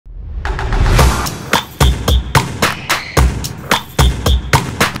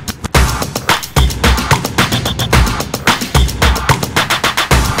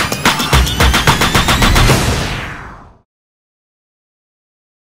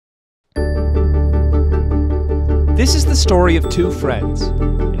This is the story of two friends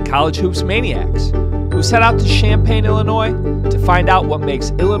and college hoops maniacs who set out to Champaign, Illinois to find out what makes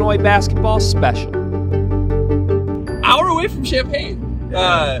Illinois basketball special. Hour away from Champaign.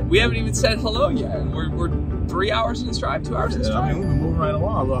 We haven't even said hello yet. We're 3 hours in this drive, 2 hours in this drive. I mean, we're moving right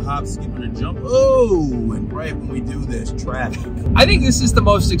along. A little hop, skip, and a jump. Oh, and right when we do this, traffic. I think this is the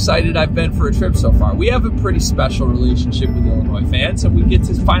most excited I've been for a trip so far. We have a pretty special relationship with Illinois fans, and we get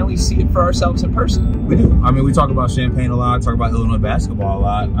to finally see it for ourselves in person. We do. I mean, we talk about Champaign a lot, talk about Illinois basketball a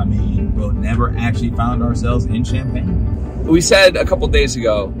lot. I mean, we'll never actually found ourselves in Champaign. We said a couple days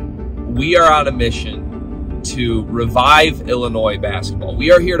ago, we are on a mission to revive Illinois basketball.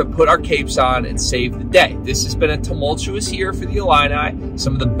 We are here to put our capes on and save the day. This has been a tumultuous year for the Illini.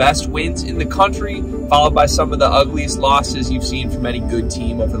 Some of the best wins in the country, followed by some of the ugliest losses you've seen from any good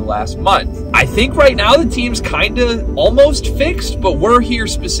team over the last month. I think right now the team's kind of almost fixed, but we're here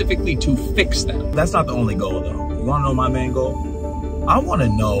specifically to fix them. That's not the only goal, though. You want to know my main goal? I want to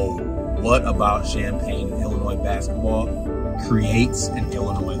know what about Champaign and Illinois basketball creates an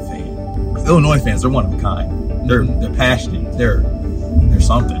Illinois fan. Illinois fans, they're one of a kind. They're passionate. They're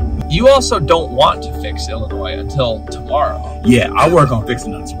something. You also don't want to fix Illinois until tomorrow. Yeah, I'll work on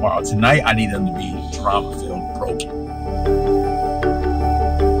fixing them tomorrow. Tonight, I need them to be drama-filled, broken.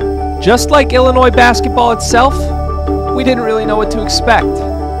 Just like Illinois basketball itself, we didn't really know what to expect.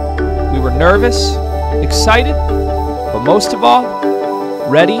 We were nervous, excited, but most of all,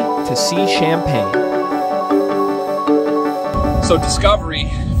 ready to see Champaign. So Discovery,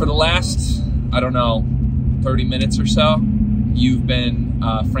 for the last, 30 minutes or so, you've been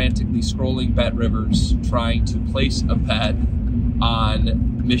frantically scrolling BetRivers trying to place a bet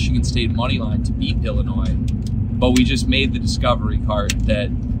on Michigan State money line to beat Illinois. But we just made the discovery card that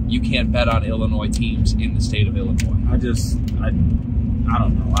you can't bet on Illinois teams in the state of Illinois. I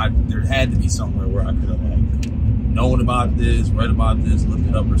don't know. There had to be somewhere where I could have known about this, read about this, looked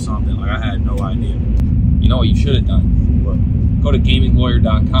it up or something. I had no idea. You know what you should have done? What? Go to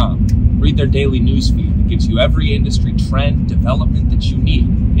gaminglawyer.com. Read their daily news feed. It gives you every industry trend, development that you need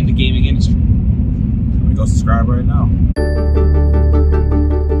in the gaming industry. Let me go subscribe right now.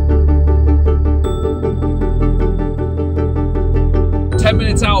 "10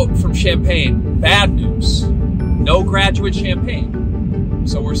 minutes out from Champaign. Bad news. No graduate Champaign.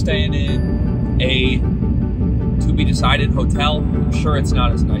 So we're staying in a to-be-decided hotel. I'm sure it's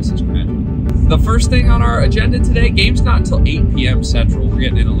not as nice as graduate. The first thing on our agenda today, game's not until 8 p.m. Central. We're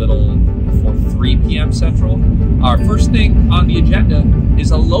getting in a little before 3 p.m. Central. Our first thing on the agenda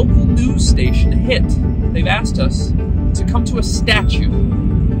is a local news station hit. They've asked us to come to a statue.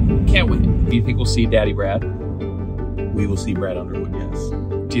 Can't wait. Do you think we'll see Daddy Brad? We will see Brad Underwood, yes.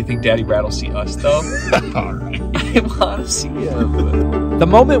 Do you think Daddy Brad will see us, though? All right. I want to see him. The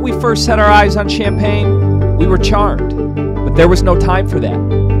moment we first set our eyes on Champaign, we were charmed, but there was no time for that.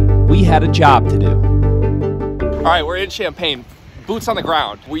 We had a job to do. All right, we're in Champaign. Boots on the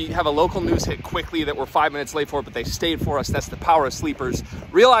ground. We have a local news hit quickly that we're 5 minutes late for, but they stayed for us. That's the power of sleepers.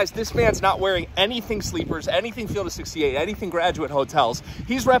 Realize this man's not wearing anything sleepers, anything Field of 68, anything graduate hotels.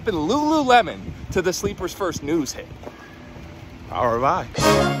 He's repping Lululemon to the sleepers first news hit. Power of I.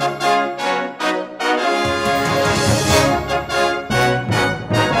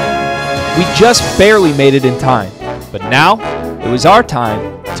 We just barely made it in time, but now it was our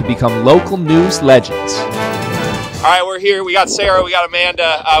time to become local news legends. All right, we're here. We got Sarah, we got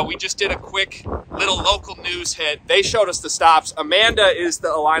Amanda. We just did a quick little local news hit. They showed us the stops. Amanda is the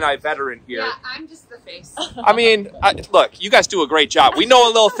Illini veteran here. Yeah, I'm just the face. I mean, look, you guys do a great job. We know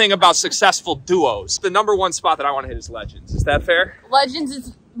a little thing about successful duos. The number one spot that I want to hit is Legends. Is that fair? Legends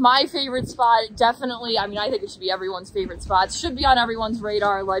is my favorite spot, definitely. I mean, I think it should be everyone's favorite spot. It should be on everyone's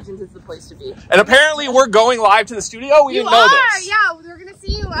radar. Legends is the place to be. And apparently we're going live to the studio. We didn't know this. Yeah, we're going to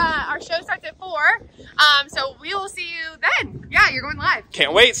see you. Our show starts at 4. So we will see you then. Yeah, you're going live.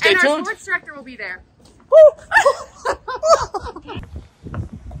 Can't wait. Stay tuned. And our sports director will be there.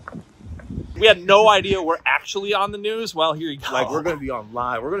 We had no idea we're actually on the news. Well, here you go. Like, we're going to be on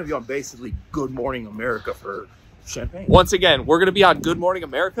live. We're going to be on basically Good Morning America for Champaign. Once again, we're going to be on Good Morning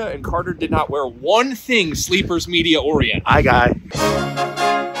America, and Carter did not wear one thing Sleepers Media orient. Hi, guy.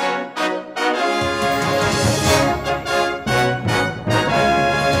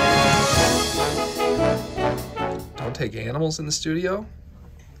 Don't take animals in the studio.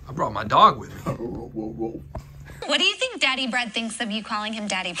 I brought my dog with me. What do you think Daddy Brad thinks of you calling him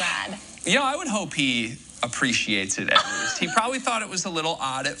Daddy Brad? You know, I would hope he appreciates it at least. He probably thought it was a little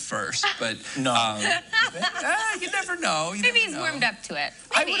odd at first, but No. you never know. Maybe he's warmed up to it.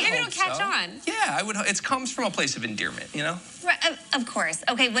 Maybe it'll catch on. Yeah, I would. It comes from a place of endearment, you know. Right, of course.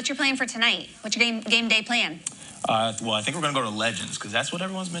 Okay, what's your plan for tonight? What's your game day plan? Well, I think we're going to go to Legends because that's what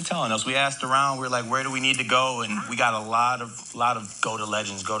everyone's been telling us. We asked around. We were like, where do we need to go? And we got a lot of go to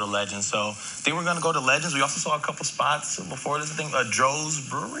Legends. So I think we're going to go to Legends. We also saw a couple spots before this thing. Joe's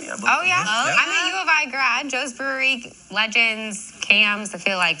Brewery, I believe. Oh, yeah. I'm a U of I grad. Joe's Brewery, Legends, Cam's. I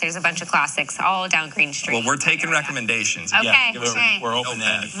feel like there's a bunch of classics all down Green Street. Well, we're taking recommendations. Okay. We're open to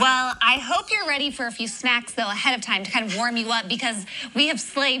it. Well, I hope you're ready for a few snacks, though, ahead of time to kind of warm you up because we have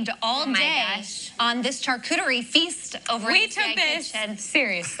slaved all day on this charcuterie feast over We at took the this kitchen.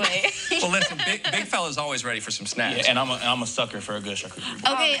 seriously. Well, listen, big fella's always ready for some snacks. Yeah, and I'm a sucker for a good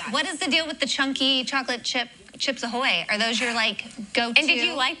charcuterie. Okay, what is the deal with the chunky chocolate Chips Ahoy? Are those your, like, go-to? And did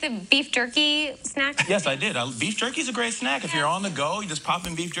you like the beef jerky snack? Yes, I did. Beef jerky is a great snack. If you're on the go, you just pop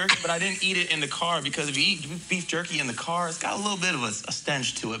in beef jerky. But I didn't eat it in the car because if you eat beef jerky in the car, it's got a little bit of a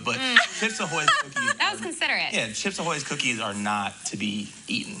stench to it. But Chips Ahoy's cookies. That was considerate. Yeah, Chips Ahoy's cookies are not to be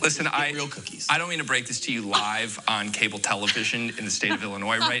eaten. Listen, real cookies. I don't mean to break this to you live on cable television in the state of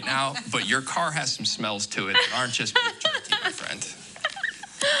Illinois right now, but your car has some smells to it that aren't just beef jerky, my friend.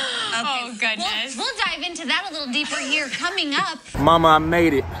 Okay. Oh, goodness. We'll dive into that a little deeper here. Coming up. Mama, I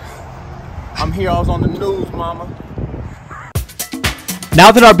made it. I'm here. I was on the news, Mama.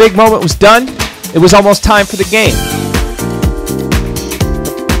 Now that our big moment was done, it was almost time for the game.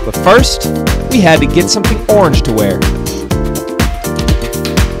 But first, we had to get something orange to wear.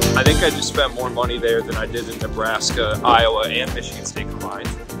 I think I just spent more money there than I did in Nebraska, Iowa, and Michigan State combined.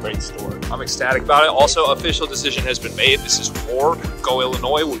 Great store. I'm ecstatic about it. Also, official decision has been made. This is war. Go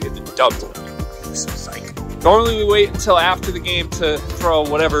Illinois. We'll get the dub tonight. So psych. Normally we wait until after the game to throw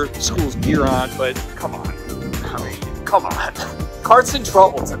whatever school's gear on, but come on. I mean, come on. Cart's in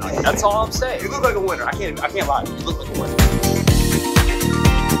trouble tonight. That's all I'm saying. You look like a winner. I can't lie. You look like a winner.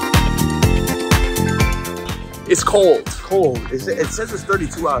 It's cold. It's cold. It says it's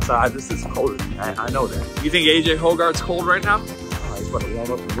 32 outside. This is colder than me. I know that. You think AJ Hogarth's cold right now? Oh, he's about to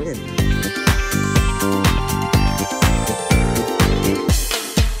warm up and win.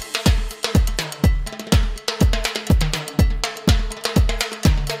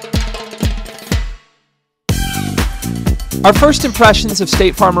 Our first impressions of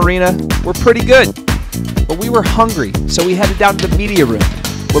State Farm Arena were pretty good, but we were hungry, so we headed down to the media room,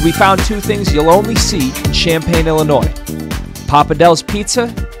 where we found two things you'll only see in Champaign, Illinois: Papa Del's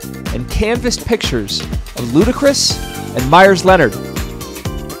Pizza and canvassed pictures of Ludacris and Myers Leonard.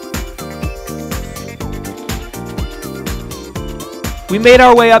 We made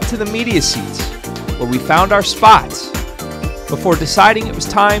our way up to the media seats, where we found our spots, before deciding it was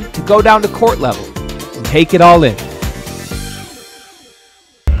time to go down to court level and take it all in.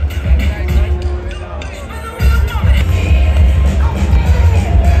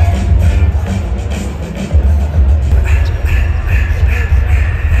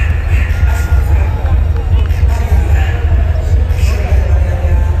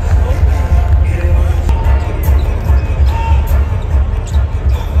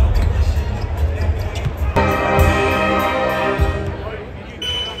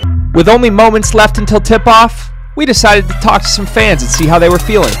 With only moments left until tip-off, we decided to talk to some fans and see how they were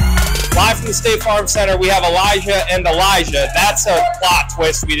feeling. Live from the State Farm Center, we have Elijah and Elijah. That's a plot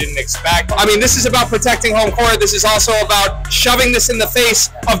twist we didn't expect. I mean, this is about protecting home court. This is also about shoving this in the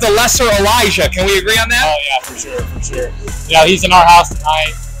face of the lesser Elijah. Can we agree on that? Oh, yeah, for sure. You know, he's in our house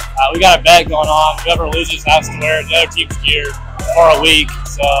tonight. We got a bet going on. Whoever loses has to wear the other team's gear for a week.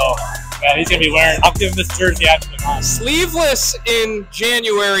 So, yeah, he's going to be wearing, I'm giving this jersey after the night. Sleeveless in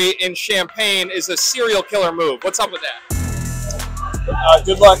January in Champaign is a serial killer move. What's up with that?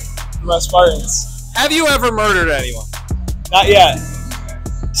 Good luck to my Spartans. Have you ever murdered anyone? Not yet.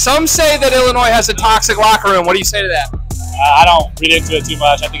 Some say that Illinois has a toxic locker room. What do you say to that? I don't read into it too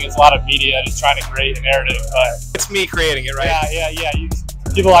much. I think it's a lot of media just trying to create a narrative. But it's me creating it, right? Yeah.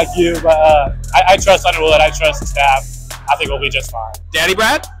 People like you, but I trust Underwood. I trust the staff. I think we'll be just fine. Daddy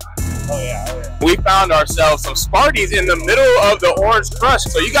Brad? Oh yeah. We found ourselves some Sparties in the middle of the Orange Crush.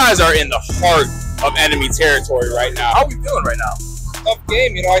 So you guys are in the heart of enemy territory right now. How are we feeling right now? Tough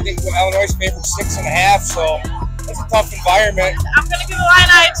game. You know, I think Illinois favored 6.5, so it's a tough environment. I'm going to give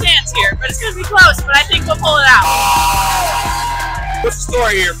Illini a chance here, but it's going to be close, but I think we'll pull it out. What's the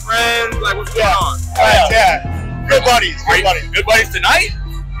story here, friends? Like, what's going on? Yeah. Good buddies. Good buddies tonight?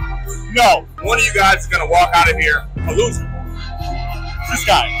 No. One of you guys is going to walk out of here a loser. This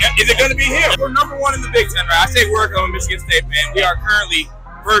guy. Is it going to be him? We're number one in the Big Ten, right? I say we're going Michigan State, man. We are currently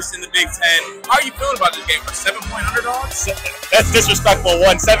first in the Big Ten. How are you feeling about this game? For 7-point underdogs? That's disrespectful.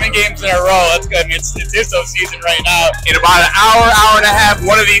 Won 7 games in a row. That's good. I mean, it's ISO season right now. In about an hour and a half,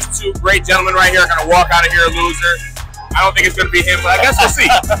 one of these two great gentlemen right here are going to walk out of here a loser. I don't think it's going to be him, but I guess we'll see.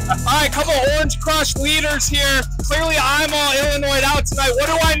 All right, couple Orange Crush leaders here. Clearly, I'm all Illinois out tonight. What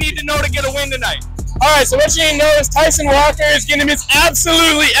do I need to know to get a win tonight? All right, so what you need to know is Tyson Walker is going to miss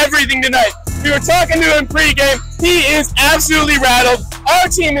absolutely everything tonight. We were talking to him pregame. He is absolutely rattled. Our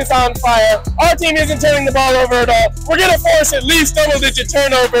team is on fire. Our team isn't turning the ball over at all. We're going to force at least double-digit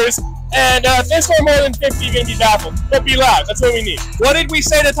turnovers. And if they score more than 50, you're going to be baffled. But be loud. That's what we need. What did we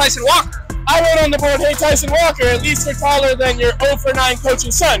say to Tyson Walker? I wrote on the board, hey, Tyson Walker, at least you're taller than your 0 for 9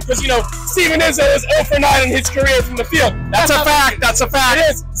 coach's son. Because, you know, Steven Izzo is 0 for 9 in his career from the field. That's a fact. That's a fact. It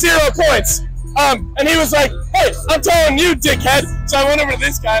is. 0 points. And he was like, hey, I'm taller than you, dickhead. So I went over to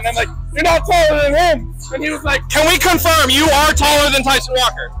this guy, and I'm like, you're not taller than him. And he was like, can we confirm you are taller than Tyson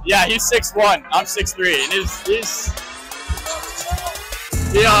Walker? Yeah, he's 6'1". I'm 6'3". And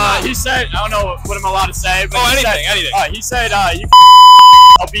he said, I don't know what I'm allowed to say, but anything. He said, I'll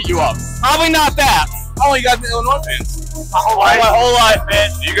beat you up. Probably not that. How long you guys been Illinois fans? My whole life,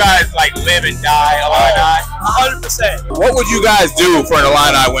 man. You guys like live and die Illini? 100%. What would you guys do for an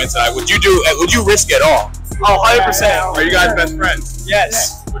Illini win tonight? Would you risk it all? Oh, 100%. Are you guys best friends?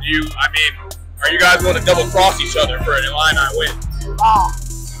 Yes. Are you guys going to double cross each other for an Illini win? I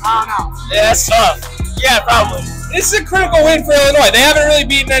don't know. Yeah, that's tough. Yeah, probably. This is a critical win for Illinois. They haven't really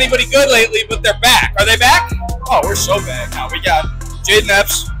beaten anybody good lately, but they're back. Are they back? Oh, we're so back now. We got Jaden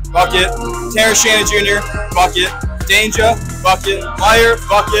Epps, bucket. Terrence Shannon Jr., bucket. Danger, bucket. Meyer,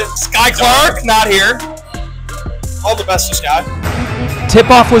 bucket. Sky Clark, not here. All the best to Sky.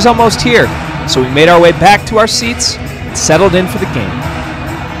 Tip-off was almost here, so we made our way back to our seats and settled in for the game.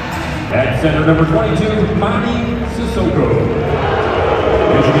 At center number 22, Mani Sissoko.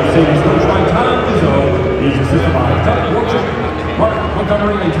 Michigan State's coached by Tom Izzo. He's assisted by Doug Worship, Mark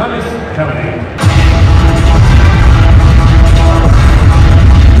Montgomery, and Thomas Kennedy.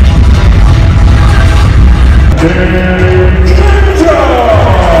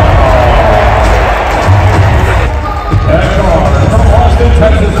 At guard from Austin,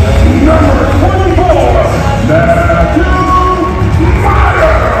 Texas, number 24, Matthew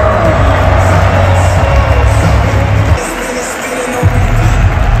Meyer.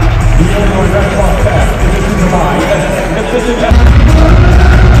 The Illinois basketball staff is assisted by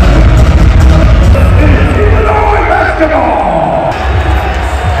Illinois basketball.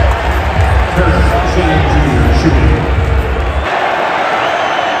 Terrence Shannon Jr. shooting.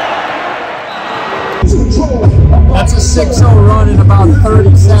 That's a 6-0 run in about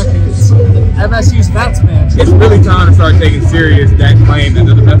 30 seconds. MSU's best man. It's really time to start taking serious that claim that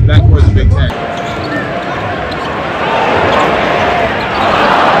they're the best backcourt in the Big Ten.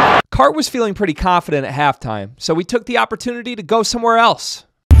 Cart was feeling pretty confident at halftime, so we took the opportunity to go somewhere else.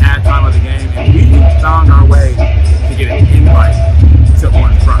 At time of the game, and we found our way to get an invite to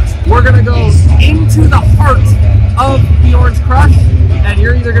Orange Crush. We're going to go into the heart of the Orange Crush, and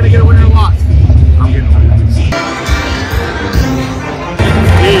you're either going to get a win or a loss. I'm getting a win.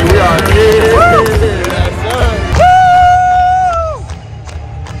 Hey, we are here.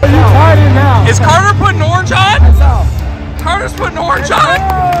 Are you tied in now? Is Carter putting orange on? Carter's putting orange on?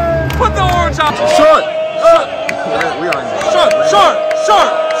 Put the orange on. Short. We are Short.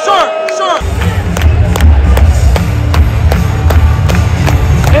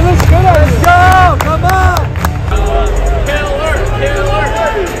 It looks good out here. Let's go. Come on.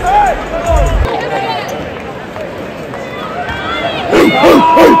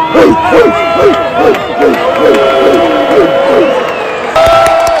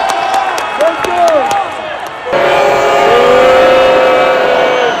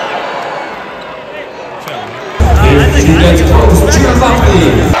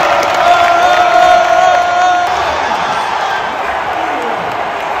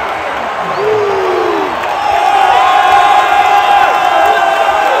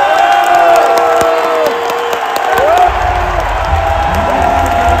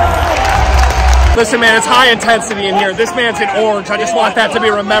 Listen, man, it's high intensity in here. This man's in orange. I just want that to be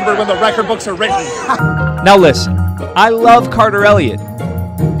remembered when the record books are written. Now listen, I love Carter Elliott,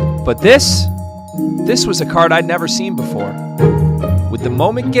 but this was a card I'd never seen before. With the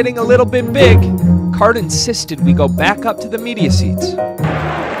moment getting a little bit big, Cart insisted we go back up to the media seats.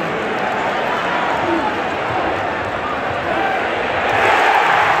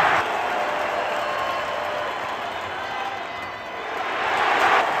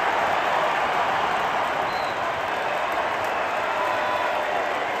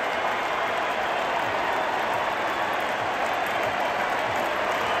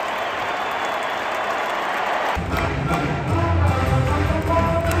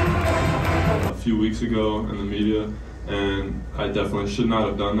 A few weeks ago in the media, and I definitely should not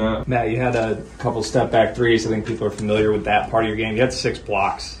have done that. Matt, you had a couple step back threes. I think people are familiar with that part of your game. You had 6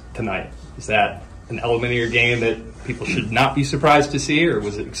 blocks tonight. Is that an element of your game that people should not be surprised to see, or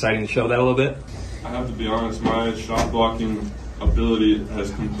was it exciting to show that a little bit? I have to be honest, my shot blocking ability has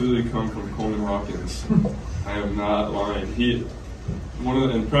completely come from Coleman Hawkins. I am not lying.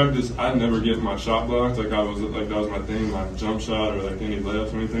 In practice, I'd never get my shot blocked that was my thing, my jump shot or like any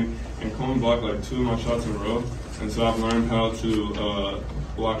layups or anything. And Coleman blocked like 2 of my shots in a row, and so I've learned how to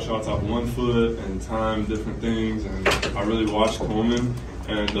block shots off 1 foot and time different things. And I really watched Coleman.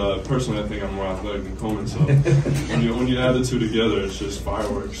 And personally, I think I'm more athletic than Coleman. So when you add the 2 together, it's just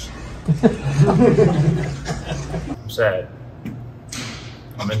fireworks. I'm sad.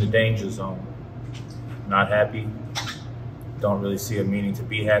 I'm in the danger zone. Not happy. Don't really see a meaning to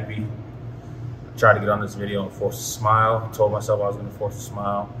be happy. I tried to get on this video and force a smile. I told myself I was going to force a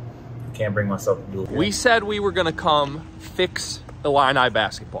smile. I can't bring myself to do it. We said we were going to come fix Illini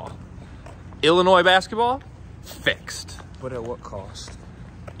basketball. Illinois basketball, fixed. But at what cost?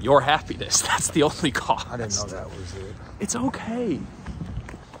 Your happiness. That's the only cost. I didn't know that was it. It's okay.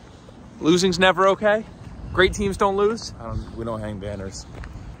 Losing's never okay. Great teams don't lose. We don't hang banners.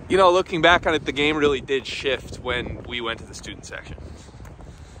 You know, looking back on it, the game really did shift when we went to the student section.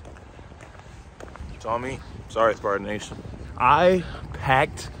 Tommy, sorry, Spartan Nation. I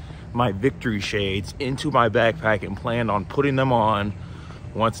packed my victory shades into my backpack and planned on putting them on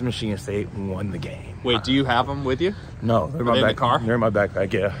once Michigan State won the game. Wait, do you have them with you? No, they're in the car? They're in my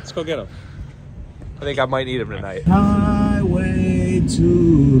backpack, yeah. Let's go get them. I think I might need them tonight. Highway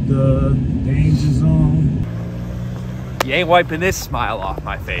to the danger zone. You ain't wiping this smile off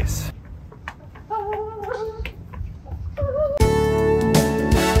my face.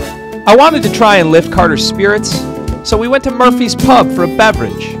 I wanted to try and lift Carter's spirits, so we went to Murphy's Pub for a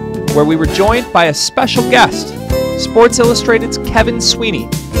beverage, where we were joined by a special guest, Sports Illustrated's Kevin Sweeney.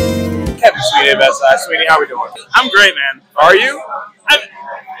 Kevin Sweeney, Sweeney, how we doing? I'm great, man. Are you? I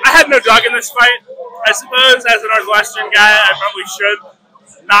had no dog in this fight. I suppose as a Northwestern guy, I probably should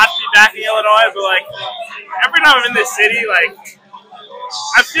not be backing Illinois, but like every time I'm in this city, like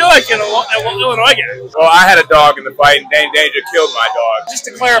I feel like an Illinois guy. Well, I had a dog in the fight, and Dane Danger killed my dog. Just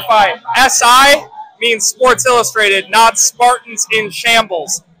to clarify, SI means Sports Illustrated, not Spartans in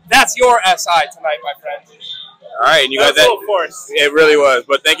Shambles. That's your SI tonight, my friend. All right, and you got that. Full force. It really was,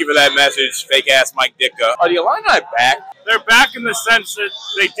 but thank you for that message, fake ass Mike Ditka. Are the Illini back? They're back in the sense that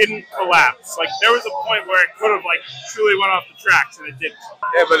they didn't collapse. Like there was a point where it could have like truly went off the tracks, and it didn't.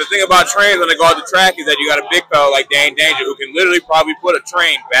 Yeah, but the thing about trains when they go off the track is that you got a big fellow like Dane Danger who can literally probably put a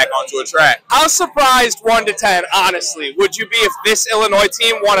train back onto a track. How surprised 1 to 10, honestly, would you be if this Illinois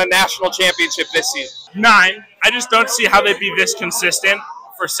team won a national championship this season? 9. I just don't see how they'd be this consistent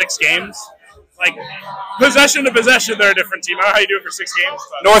for 6 games. Like, possession to possession, they're a different team. I don't know how you do it for 6 games.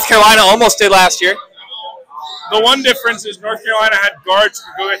 North Carolina almost did last year. The one difference is North Carolina had guards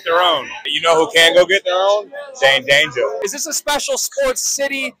who could go get their own. You know who can go get their own? Dane Danger. Is this a special sports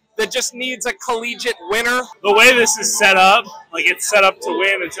city that just needs a collegiate winner? The way this is set up, like it's set up to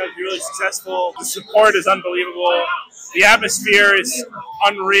win, it's going to be really successful. The support is unbelievable. The atmosphere is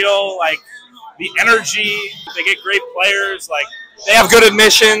unreal. Like, the energy, they get great players. Like, they have good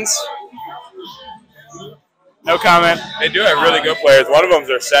admissions. No comment. They do have really good players. One of them's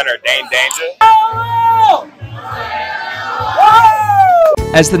their center, Dane Danger.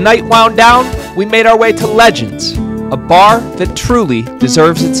 As the night wound down, we made our way to Legends, a bar that truly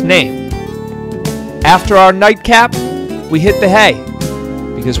deserves its name. After our nightcap, we hit the hay,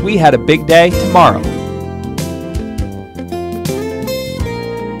 because we had a big day tomorrow.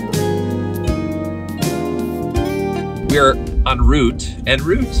 We're en route. En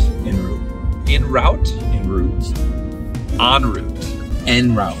route? En route. En route? En route. En route.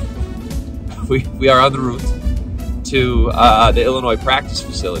 En route. We are on the route to the Illinois practice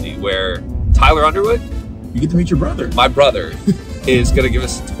facility where Tyler Underwood, you get to meet your brother. My brother is going to give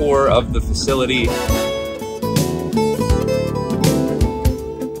us a tour of the facility.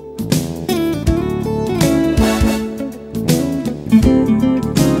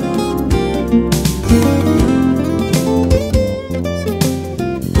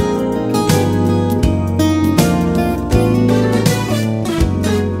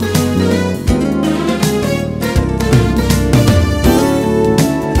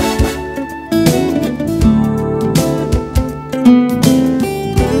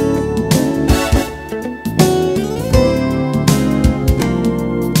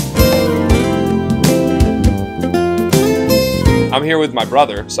 I'm here with my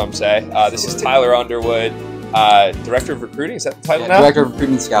brother, some say. This is Tyler Underwood. Director of Recruiting, is that the title now? Director of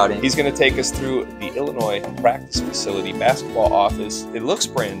Recruiting and Scouting. He's going to take us through the Illinois practice facility basketball office. It looks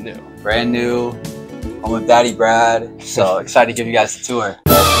brand new. Brand new. I'm with Daddy Brad, so excited to give you guys the tour.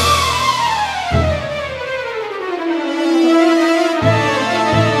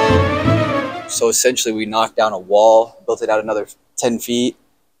 So essentially we knocked down a wall, built it out another 10 feet.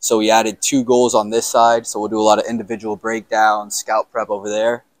 So we added 2 goals on this side. So we'll do a lot of individual breakdowns, scout prep over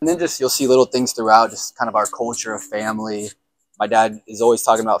there. And then just, you'll see little things throughout, just kind of our culture of family. My dad is always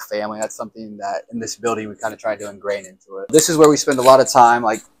talking about family. That's something that in this building we kind of try to ingrain into it. This is where we spend a lot of time,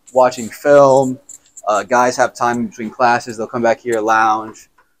 like watching film. Guys have time between classes. They'll come back here, lounge,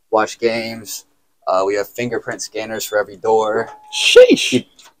 watch games. We have fingerprint scanners for every door. Sheesh.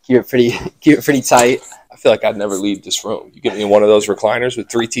 Keep it pretty tight. I feel like I'd never leave this room. You get me in one of those recliners with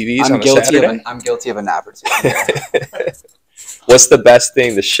 3 TVs on a Saturday? I'm guilty of a nap or 2. What's the best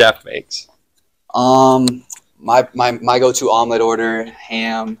thing the chef makes? My go-to omelet order: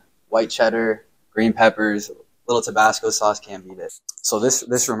 ham, white cheddar, green peppers, little Tabasco sauce. Can't beat it. So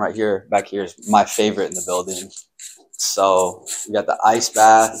this room right here, back here, is my favorite in the building. So we got the ice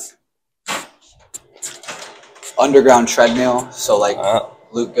bath, underground treadmill. So like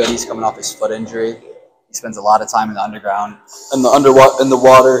Luke Goody's coming off his foot injury. He spends a lot of time in the underground, in the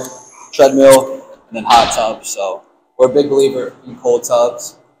water treadmill, and then hot tub. So we're a big believer in cold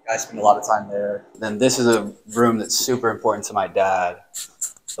tubs. Guys spend a lot of time there. Then this is a room that's super important to my dad,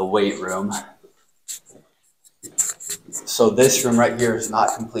 the weight room. So this room right here is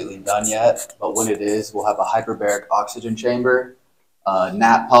not completely done yet, but when it is, we'll have a hyperbaric oxygen chamber,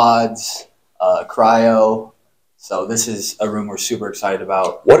 nap pods, cryo. So this is a room we're super excited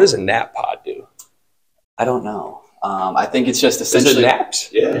about. What does a nap pod do? I don't know. I think it's just essentially. Is it naps?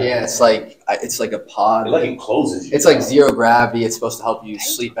 Yeah. Yeah, it's like a pod. It like encloses you. It's like zero gravity. It's supposed to help you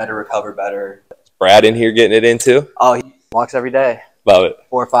sleep better, recover better. Brad in here getting it in too? Oh, he walks every day. Love it.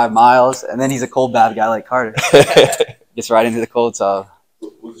 4 or 5 miles, and then he's a cold bad guy like Carter. Gets right into the cold tub.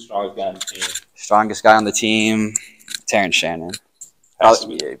 Who's the strongest guy on the team? Strongest guy on the team, Terrence Shannon.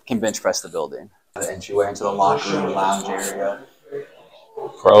 Can bench press the building. The entryway into the locker room, lounge area.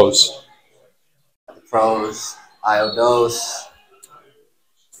 Pros. Pros. Iodos.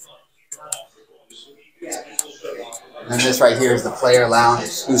 And then this right here is the player lounge,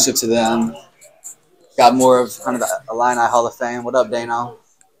 exclusive to them. Got more of kind of the Illini Hall of Fame. What up, Dano?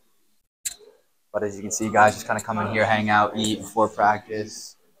 But as you can see, guys just kind of come in here, hang out, eat before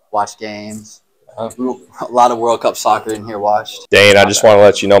practice, watch games. A lot of World Cup soccer in here watched. Dane, I just want to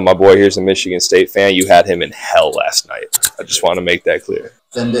let you know my boy here's a Michigan State fan. You had him in hell last night. I just want to make that clear.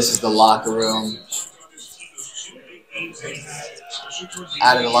 Then this is the locker room.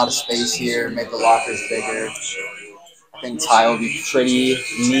 Added a lot of space here, made the lockers bigger. I think Ty will be pretty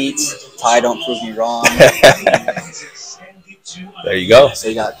neat. Ty, don't prove me wrong. There you go. So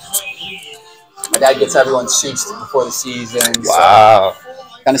you got, my dad gets everyone suits before the season. Wow.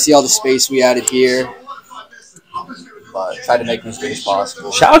 So kind of see all the space we added here. But try to make them as big as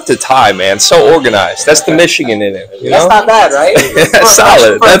possible. Shout out to Ty, man. So organized. That's the Michigan in it. That's not bad, right? That's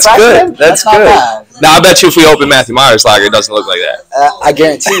solid. That's good. That's not good. bad. Now, I bet you if we open Matthew Myers' locker, it doesn't look like that. I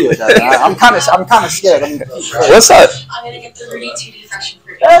guarantee you it doesn't. I'm kind of scared. What's up? I'm going to get the Rudy 2D Fresh and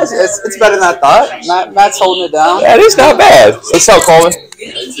Fruity. Yeah, it's better than I thought. Matt's holding it down. Yeah, it is not bad. What's up, Coleman?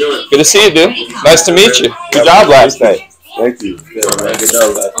 Good to see you, dude. Nice to meet you. Good job last night. Thank you. Good job last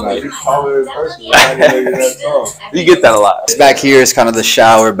night. You get that a lot. This back here is kind of the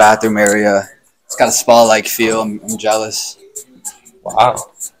shower, bathroom area. It's got a spa-like feel. I'm jealous. Wow.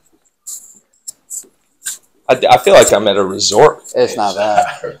 I feel like I'm at a resort. It's not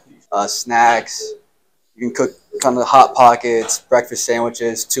bad. Snacks. You can cook kind of hot pockets, breakfast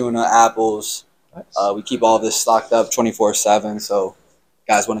sandwiches, tuna, apples. We keep all of this stocked up 24/7, so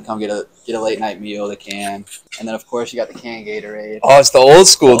guys want to come get a late night meal, they can. And then of course you got the canned Gatorade. Oh, it's the old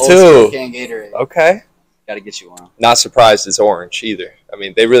school the too. Old school canned Gatorade. Okay. Got to get you one. Not surprised it's orange either. I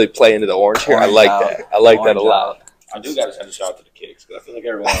mean, they really play into the orange here. I like that. I like that a lot. I do got to send a shout out to the kicks because I feel like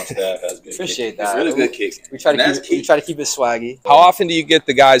everyone on staff has good Appreciate kicks. that. It's really good kicks. We try to keep it swaggy. How often do you get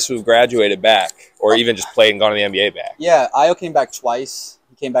the guys who've graduated back, or even just played and gone to the NBA back? Yeah, Io came back twice.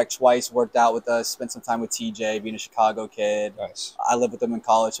 He came back twice, worked out with us, spent some time with TJ, being a Chicago kid. Nice. I lived with him in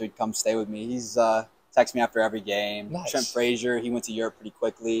college, so he'd come stay with me. He's texts me after every game. Nice. Trent Frazier, he went to Europe pretty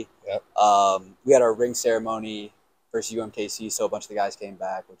quickly. Yep. We had our ring ceremony versus UMKC, so a bunch of the guys came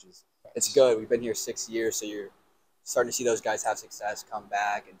back, which is it's good. We've been here 6 years, so you're starting to see those guys have success, come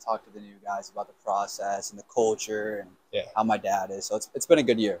back and talk to the new guys about the process and the culture and how my dad is. So it's been a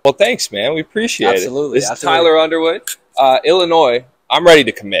good year. Well, thanks, man. We appreciate Absolutely, it. This absolutely. is Tyler Underwood, Illinois. I'm ready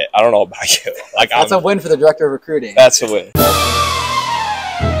to commit. I don't know about you. Like, That's a win for the director of recruiting. That's a win.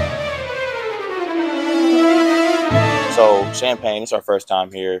 So Champaign, it's our first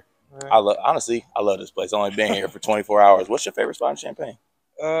time here. Honestly, I love this place. I've only been here for 24 hours. What's your favorite spot in Champaign?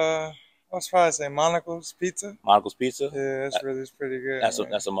 I was probably say Monocle's Pizza. Monocle's Pizza? Yeah, it's pretty good.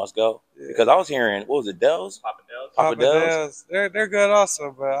 That's a must go. Yeah. Because I was hearing, what was it, Dell's? Papa Dell's. They're good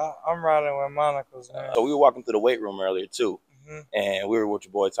also, but I'm riding with Monocle's, man. So we were walking through the weight room earlier too, and we were with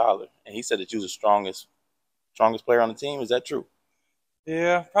your boy Tyler, and he said that you was the strongest player on the team. Is that true?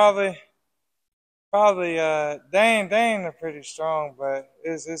 Yeah, probably. Dane are pretty strong, but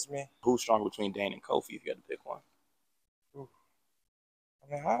it's me. Who's stronger between Dane and Kofi if you had to pick one?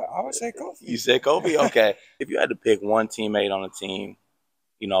 I mean, I would say Kofi. You said Kofi? Okay. If you had to pick one teammate on a team,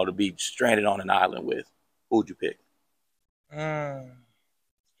 you know, to be stranded on an island with, who would you pick? Stranded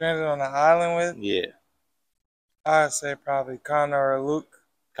on an island with? Yeah. I'd say probably Connor or Luke.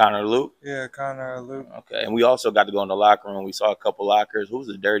 Connor or Luke? Yeah, Connor or Luke. Okay. And we also got to go in the locker room. We saw a couple lockers. Who's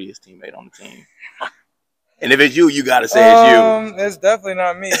the dirtiest teammate on the team? And if it's you, you got to say it's you. It's definitely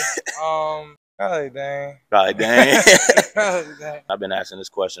not me. Probably Dane. Probably Dane. Probably Dane. I've been asking this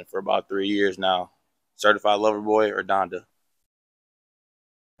question for about 3 years now. Certified lover boy or Donda?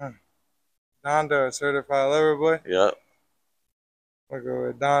 Donda or certified lover boy? Yep. I'm going to go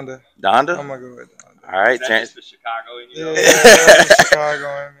with Donda. Donda? I'm going to go with Donda. All right, Terrence. The Chicago in you. Yeah, the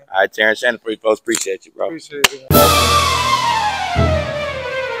Chicago in me. All right, Terrence Shannon, for you folks. Appreciate you, bro. Appreciate it.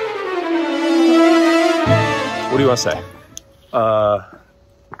 What do you want to say?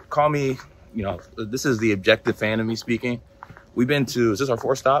 Call me, you know, this is the objective fan of me speaking. We've been to, is this our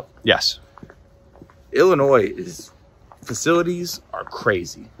fourth stop? Yes. Illinois facilities are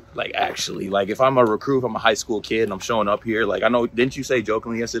crazy. Like, actually, like if I'm a recruit, if I'm a high school kid and I'm showing up here, like I know, didn't you say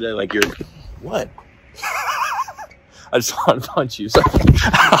jokingly yesterday, like you're, what? I just want to punch you. So.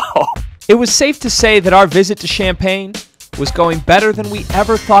 It was safe to say that our visit to Champaign was going better than we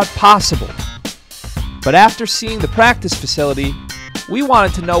ever thought possible. But after seeing the practice facility, we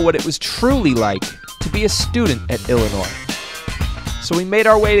wanted to know what it was truly like to be a student at Illinois. So we made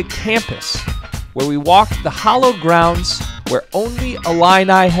our way to campus, where we walked the hallowed grounds where only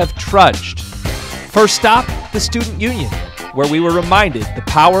Illini have trudged. First stop, the Student Union, where we were reminded the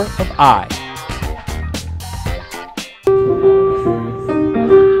power of I.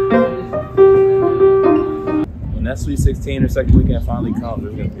 When that Sweet 16 or second weekend finally comes,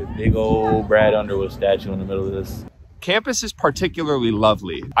 there's going to be a big old Brad Underwood statue in the middle of this. Campus is particularly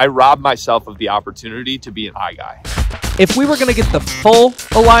lovely. I robbed myself of the opportunity to be an I guy. If we were going to get the full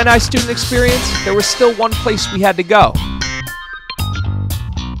Illini student experience, there was still one place we had to go.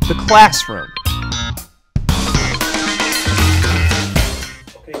 The classroom.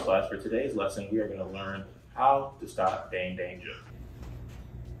 Okay, class, for today's lesson, we are going to learn how to stop Dane Danger.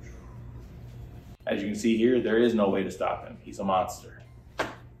 As you can see here, there is no way to stop him. He's a monster.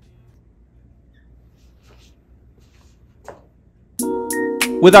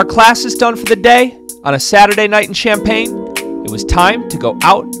 With our classes done for the day, on a Saturday night in Champaign, it was time to go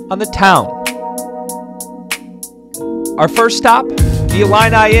out on the town. Our first stop, the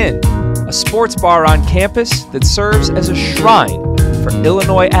Illini Inn, a sports bar on campus that serves as a shrine for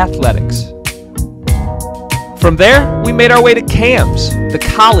Illinois athletics. From there, we made our way to Cam's, the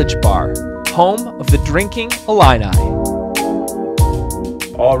college bar, home of the drinking Illini.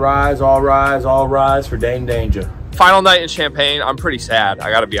 All rise, all rise, all rise for Dane Danger. Final night in Champaign, I'm pretty sad,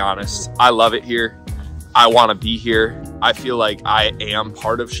 I gotta be honest. I love it here. I wanna be here. I feel like I am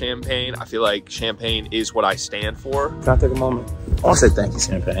part of Champaign. I feel like Champaign is what I stand for. Can I take a moment? I wanna say thank you,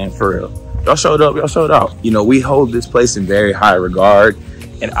 Champaign, for real. Y'all showed up, y'all showed out. You know, we hold this place in very high regard,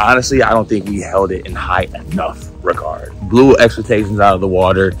 and honestly, I don't think we held it in high enough regard. Blew expectations out of the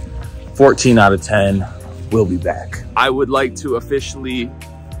water, 14 out of 10, we'll be back. I would like to officially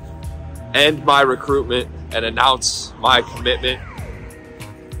end my recruitment and announce my commitment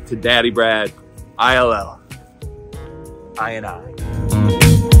to Daddy Brad, ILL. I and I.